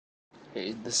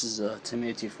Hey, this is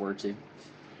Timmy242,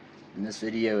 and this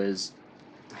video is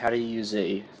how to use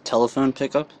a telephone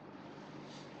pickup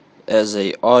as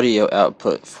a audio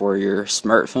output for your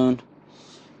smartphone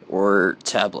or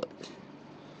tablet.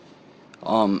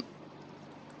 Um,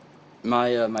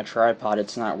 my tripod,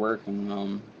 it's not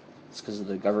working. It's because of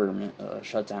the government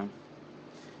shutdown.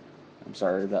 I'm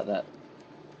sorry about that.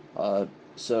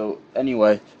 So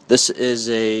anyway, this is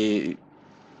it's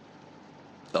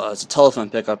a telephone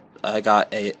pickup. I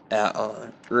got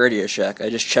at Radio Shack. I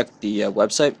just checked the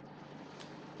website,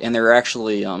 and they're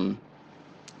actually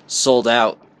sold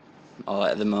out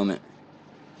at the moment.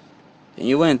 And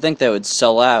you wouldn't think they would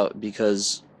sell out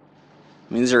because,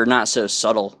 I mean, these are not so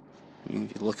subtle. I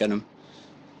mean, if you look at them,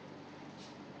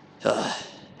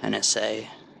 NSA,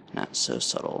 not so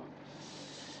subtle.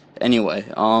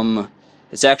 Anyway,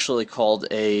 it's actually called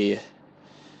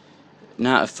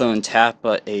not a phone tap,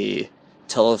 but a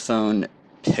telephone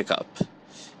pickup.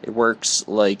 It works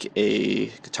like a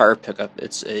guitar pickup.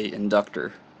 It's a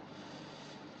inductor.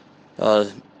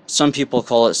 Some people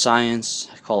call it science,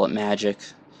 I call it magic,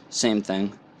 same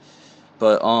thing.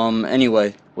 But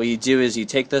anyway, what you do is you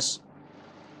take this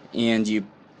and it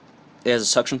has a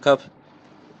suction cup,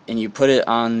 and you put it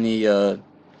on the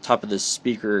top of the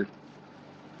speaker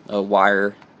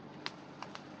wire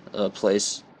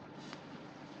place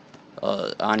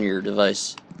on your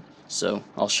device. So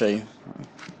I'll show you.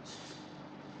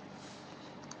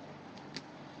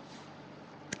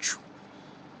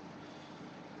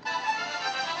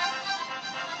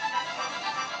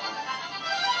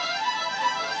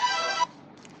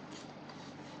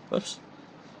 Whoops.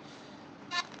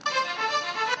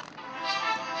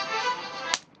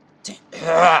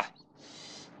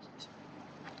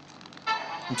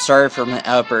 I'm sorry for my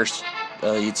outburst,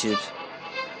 YouTube.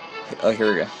 Oh,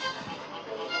 here we go.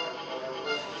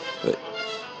 Wait.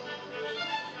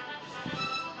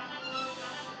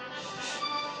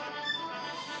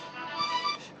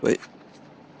 Wait.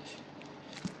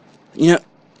 You know,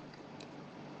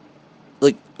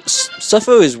 like, stuff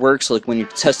always works like when you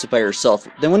test it by yourself.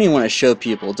 Then when you want to show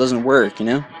people, it doesn't work, you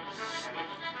know?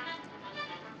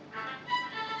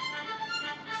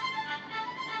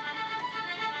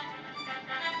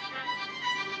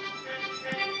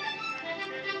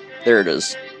 There it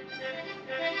is.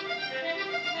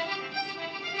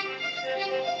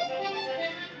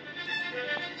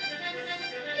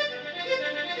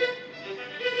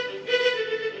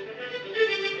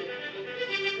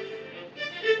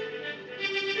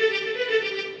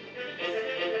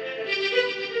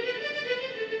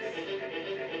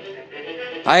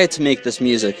 I had to make this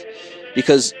music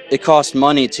because it cost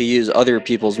money to use other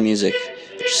people's music.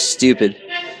 They're stupid.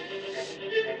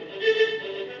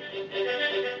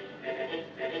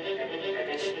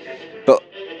 But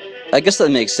I guess that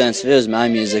makes sense. If it was my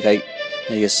music, I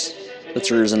guess that's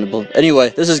reasonable. Anyway,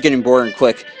 this is getting boring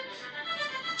quick.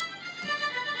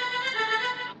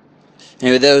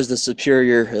 Anyway, that was the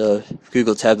superior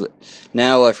Google tablet.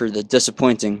 Now for the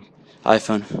disappointing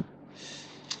iPhone.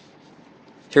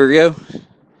 Here we go.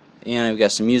 And I've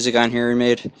got some music on here we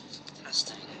made.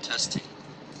 Testing.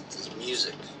 This is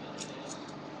music.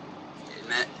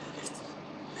 Imagine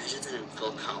that in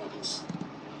Phil Collins.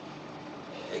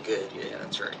 Yeah, good. Yeah,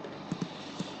 that's right.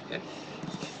 Okay.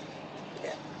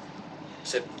 Yeah.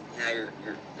 Except now you're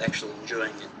actually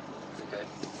enjoying it. Okay.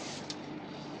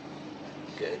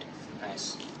 Good.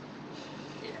 Nice.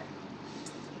 Yeah.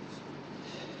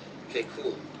 Okay,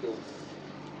 cool.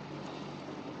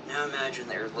 Now imagine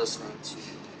that you're listening to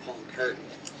Paul McCartney.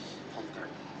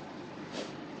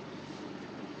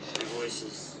 My voice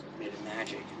is made of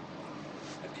magic.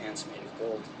 My pants made of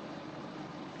gold.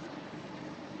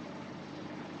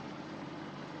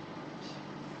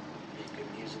 Make good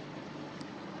music.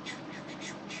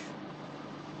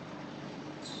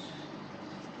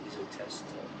 Music test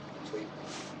complete.